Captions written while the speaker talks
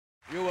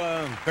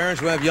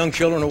Parents who have young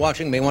children are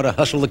watching may want to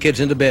hustle the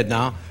kids into bed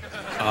now.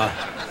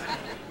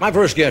 My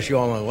first guest, you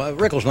all know,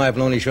 Rickles and I have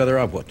known each other,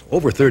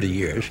 over 30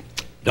 years.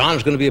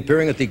 Don's going to be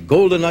appearing at the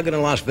Golden Nugget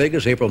in Las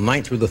Vegas, April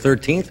 9th through the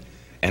 13th,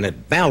 and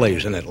at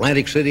Bally's in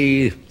Atlantic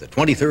City, the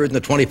 23rd and the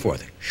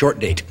 24th. Short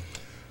date.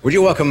 Would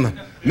you welcome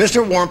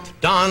Mr. Warmth,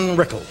 Don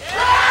Rickles.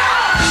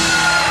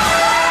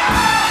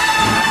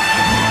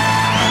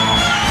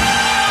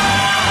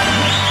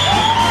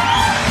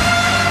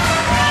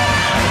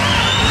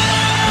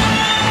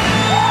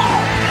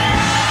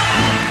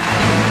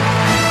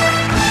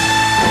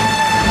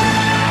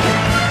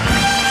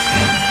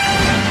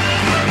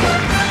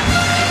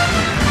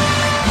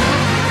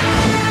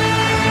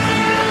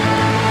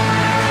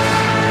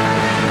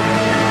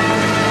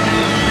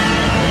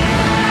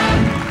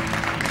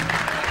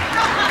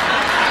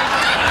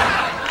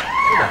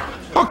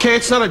 Okay,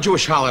 it's not a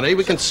Jewish holiday.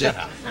 We can sit.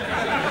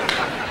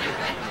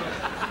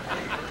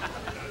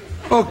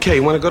 Okay,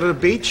 you want to go to the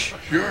beach?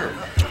 Sure.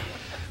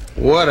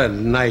 What a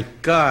night.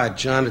 God,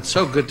 John, it's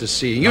so good to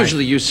see you.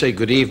 Usually you say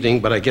good evening,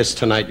 but I guess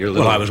tonight you're a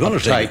little I was going to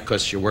say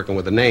because you're working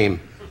with a name.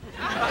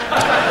 But,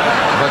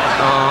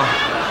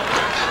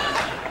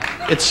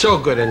 it's so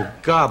good, and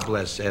God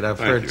bless Ed. I've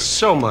heard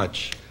so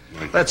much.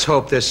 Let's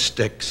hope this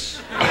sticks.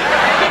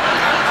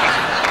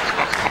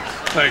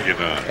 Thank you,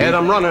 Don. Ed,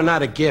 I'm running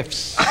out of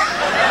gifts.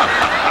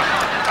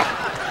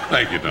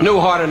 Thank you, Don.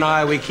 Newhart and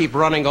I, we keep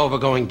running over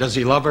going, does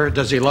he love her?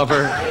 Does he love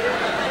her?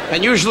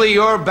 And usually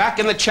you're back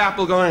in the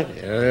chapel going,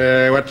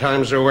 what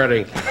time's the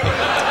wedding?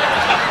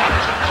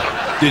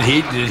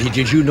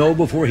 Did you know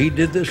before he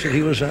did this that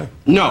he was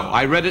No,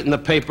 I read it in the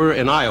paper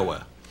in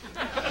Iowa.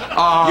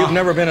 You've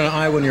never been in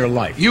Iowa in your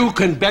life? You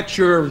can bet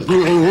your...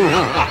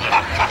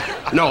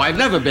 No, I've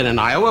never been in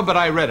Iowa, but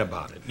I read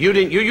about it. You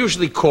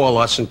usually call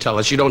us and tell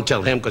us. You don't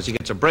tell him because he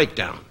gets a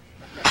breakdown.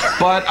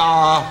 But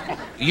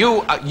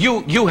you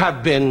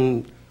have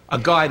been a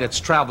guy that's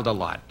traveled a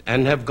lot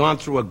and have gone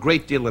through a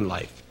great deal in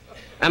life.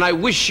 And I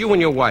wish you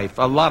and your wife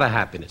a lot of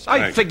happiness.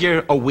 I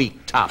figure a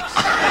week, tops.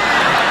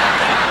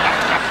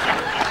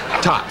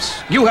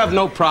 Tops. You have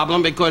no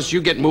problem because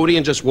you get moody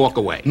and just walk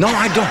away. No,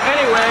 I don't.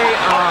 Anyway,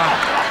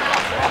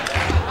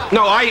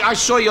 no, I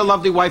saw your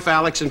lovely wife,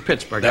 Alex, in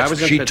Pittsburgh.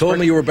 She told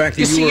me you were back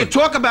there. You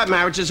talk about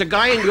marriage. There's a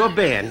guy in your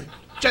band.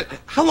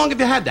 How long have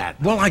you had that?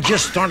 Well, I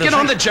just started... Get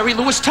on the Jerry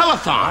Lewis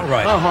telethon. All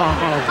right.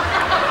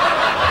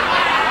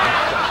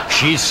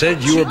 She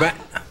said you were back...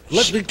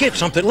 Let me get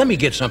something.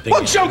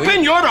 Well, jump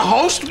in. You're the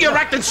host. You're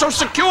acting so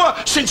secure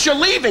since you're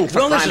leaving, for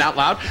crying out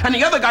loud. And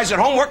the other guy's at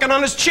home working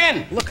on his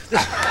chin. Look at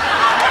this.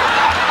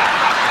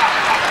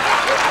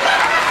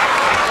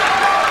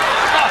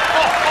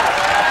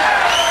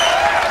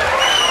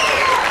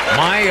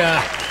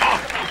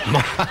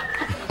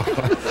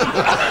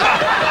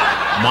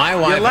 My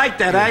wife... You like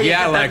that, eh?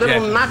 Yeah, I like that.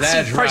 Little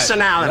Nazi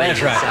personality.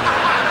 That's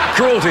right.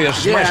 Cruelty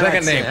is my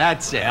second name.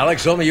 That's it.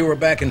 Alex told me you were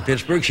back in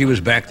Pittsburgh. She was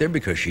back there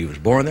because she was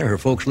born there. Her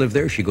folks live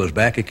there. She goes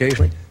back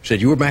occasionally. Said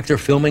you were back there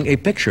filming a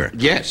picture.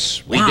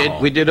 Yes, we did.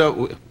 We did a...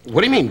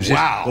 What do you mean,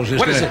 wow?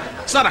 What is it?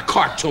 It's not a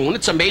cartoon.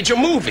 It's a major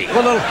movie.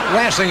 Well, the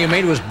last thing you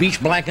made was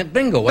Beach Blanket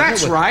Bingo, wasn't it?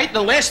 That's right.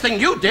 The last thing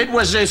you did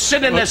was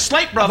sit in the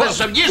Slate Brothers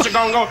some years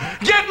ago and go,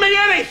 get me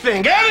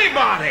anything,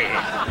 anybody.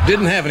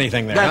 Didn't have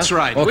anything there, That's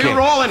right. Okay. We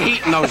were all in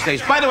heat in those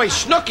days. By the way,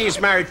 Snooki is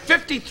married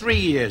 53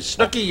 years.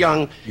 Snooki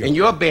Young in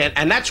your band,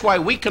 and that's why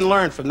we can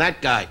learn from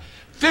that guy.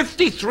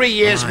 53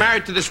 years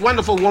married to this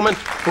wonderful woman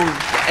who,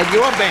 in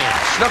your band,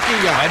 Snooki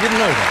Young. I didn't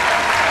know that.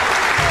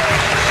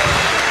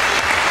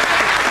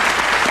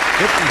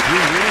 53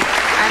 years?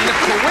 And the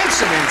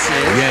coincidence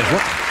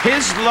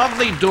is, his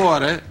lovely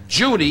daughter,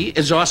 Judy,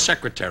 is our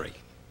secretary.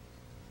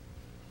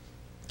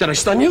 Did I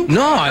stun you?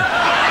 No,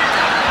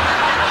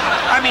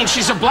 I mean,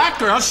 she's a black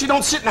girl. She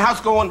don't sit in the house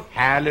going,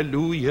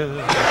 hallelujah,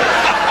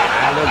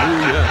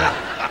 hallelujah.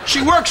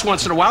 She works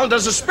once in a while and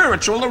does a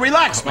spiritual to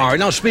relax me. All right,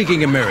 now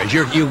speaking of marriage,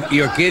 you're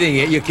kidding.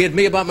 You kid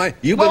me about my...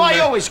 Well, I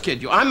always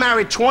kid you. I'm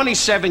married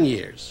 27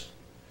 years.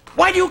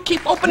 Why do you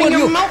keep opening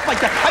your mouth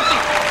like that?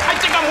 I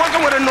think I'm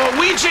working with a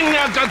Norwegian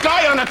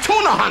guy on a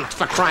tuna hunt,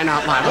 for crying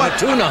out loud. What? A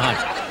tuna hunt?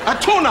 A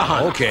tuna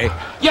hunt. Okay.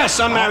 Yes,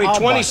 I'm married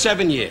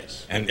 27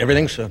 years. And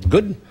everything's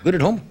good? Good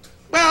at home?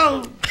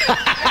 Well,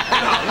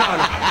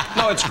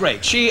 no, it's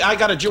great. I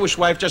got a Jewish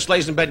wife, just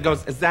lays in bed and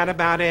goes, is that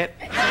about it?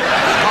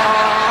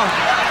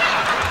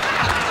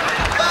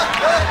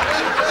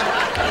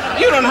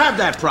 You don't have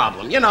that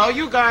problem. You know,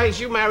 you guys,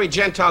 you marry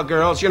Gentile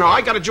girls. You know,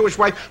 I got a Jewish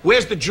wife,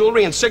 wears the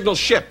jewelry and signals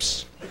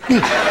ships. See,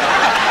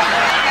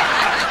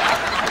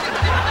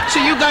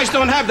 you guys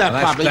don't have that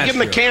problem. You give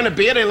them a can of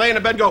beer, they lay in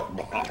the bed and go...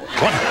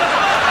 What?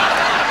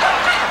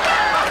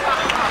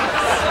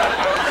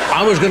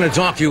 I was going to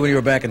talk to you when you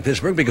were back in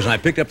Pittsburgh because I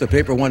picked up the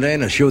paper one day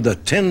and it showed the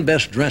 10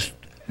 best dressed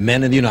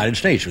men in the United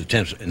States, or the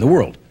 10 in the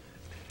world.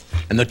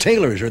 And the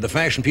tailors, or the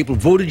fashion people,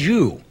 voted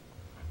you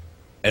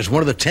as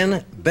one of the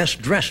 10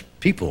 best dressed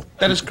people.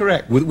 That is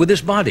correct. With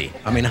this body.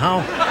 I mean,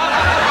 how'd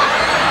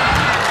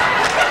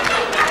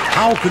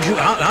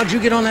you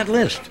get on that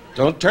list?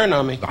 Don't turn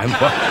on me.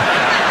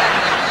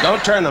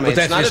 Don't turn on me.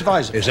 It's not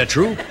advisable. Is that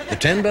true? The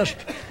 10 best?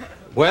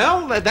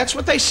 Well, that's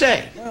what they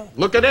say.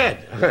 Look at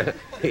Ed.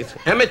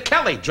 Emmett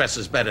Kelly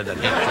dresses better than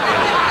him.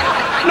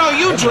 No,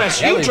 you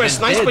dress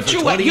nice, but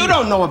you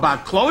don't know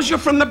about clothes. You're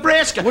from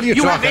Nebraska. What are you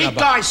talking have 8 about?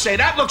 guys say,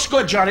 that looks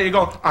good, Johnny. You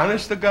go,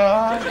 honest to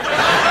God?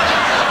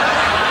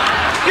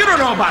 You don't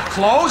know about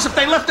clothes. If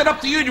they lifted up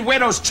to you, you'd wear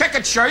those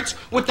checkered shirts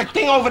with the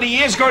thing over the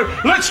ears going,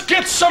 let's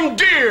get some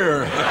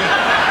deer.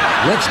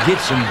 Let's get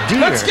some deer.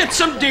 Let's get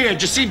some deer.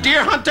 Did you see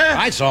Deer Hunter?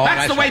 I saw it.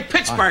 That's the way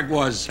Pittsburgh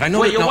was. I know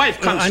where that- your no,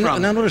 wife comes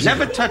from.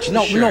 Never touch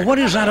the shirt. No, what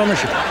is that on the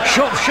shirt?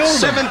 Show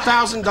them.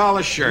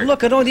 $7,000 shirt.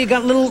 Look at all you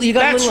got little.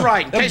 That's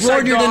right. In case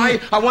I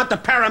die, I want the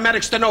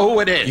paramedics to know who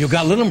it is. You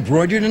got little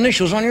embroidered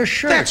initials on your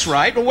shirt. That's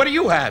right. Well, what do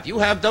you have? You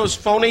have those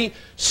phony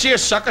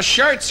seersucker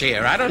shirts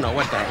here. I don't know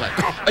what the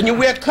hell. And you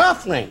wear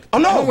cufflinks. Oh,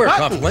 no, I don't wear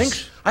buttons.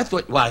 cufflinks. I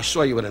thought, well, I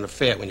saw you at an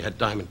affair when you had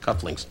diamond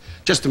cufflinks.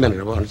 Just a minute,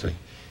 I wanted to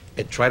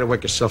say, try to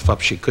work yourself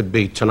up. She could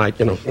be tonight,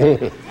 you know.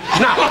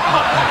 Now.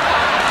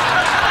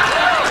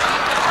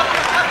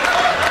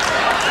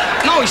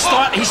 No,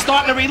 he's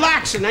starting to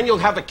relax, and then you'll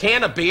have a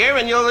can of beer,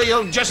 and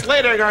you'll just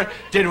later go,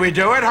 did we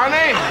do it,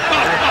 honey?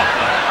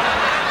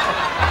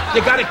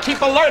 You got to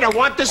keep alert. I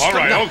want this All to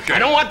right, no, okay. I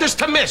don't want this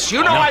to miss.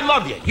 You know I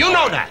love you. You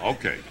know that.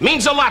 Okay.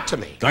 Means a lot to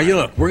me. Now, you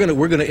look, we're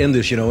gonna end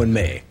this, in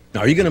May. Now,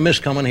 are you gonna miss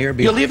coming here?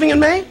 You're leaving in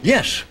May?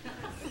 Yes.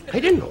 I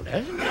didn't know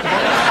that.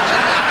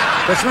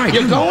 That's right.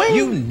 You're going?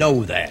 You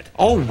know that.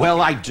 Oh,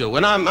 well, I do.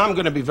 And I'm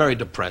going to be very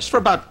depressed for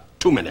about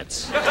 2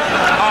 minutes.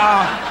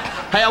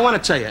 Hey, I want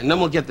to tell you, and then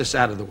we'll get this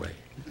out of the way.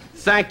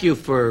 Thank you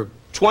for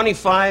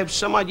 25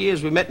 some odd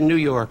years we met in New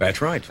York.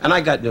 That's right. And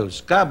I got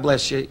news. God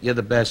bless you. You're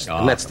the best.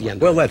 And that's the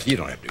end. Well, you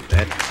don't have to do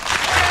that.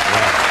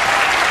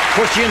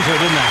 Pushed you into it,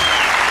 didn't I?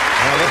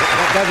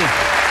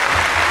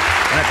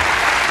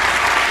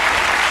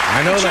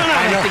 I know But that. you're not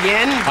I know, at the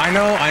end.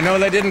 I know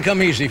that didn't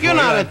come easy for You're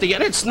you. not at the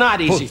end. It's not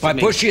easy for I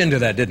me. pushed you into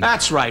that, didn't I?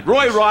 That's right.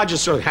 Roy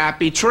Rogers said,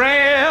 happy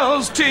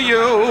trails to you.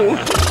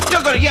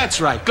 You're gonna, yeah, that's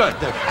right. Good.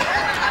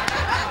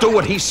 Do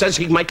what he says,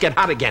 he might get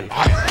hot again.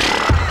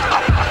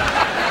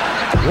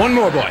 One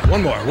more, boy.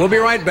 One more. We'll be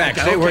right back.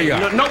 Stay where you are.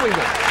 No, we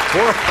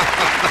won't.